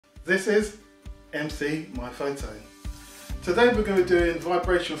This is MC My Photo. Today we're going to be doing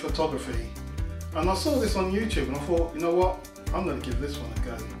vibration photography, and I saw this on YouTube and I thought, you know what, I'm going to give this one a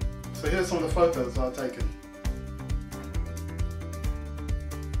go. So here's some of the photos I've taken.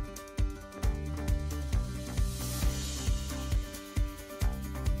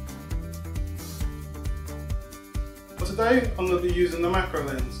 For today I'm going to be using the macro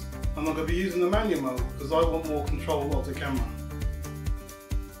lens, and I'm going to be using the manual mode because I want more control of the camera.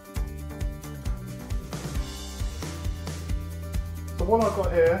 So what I've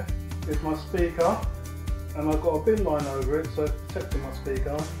got here is my speaker, and I've got a bin line over it so it's protecting my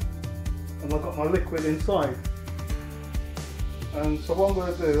speaker, and I've got my liquid inside. And so what I'm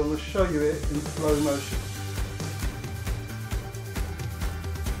going to do, I'm going to show you it in slow motion.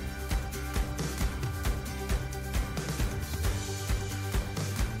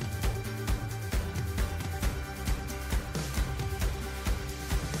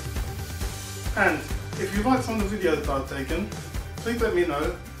 And if you like some of the videos that I've taken, please let me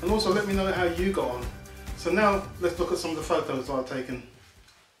know, and also let me know how you got on. So now let's look at some of the photos I've taken.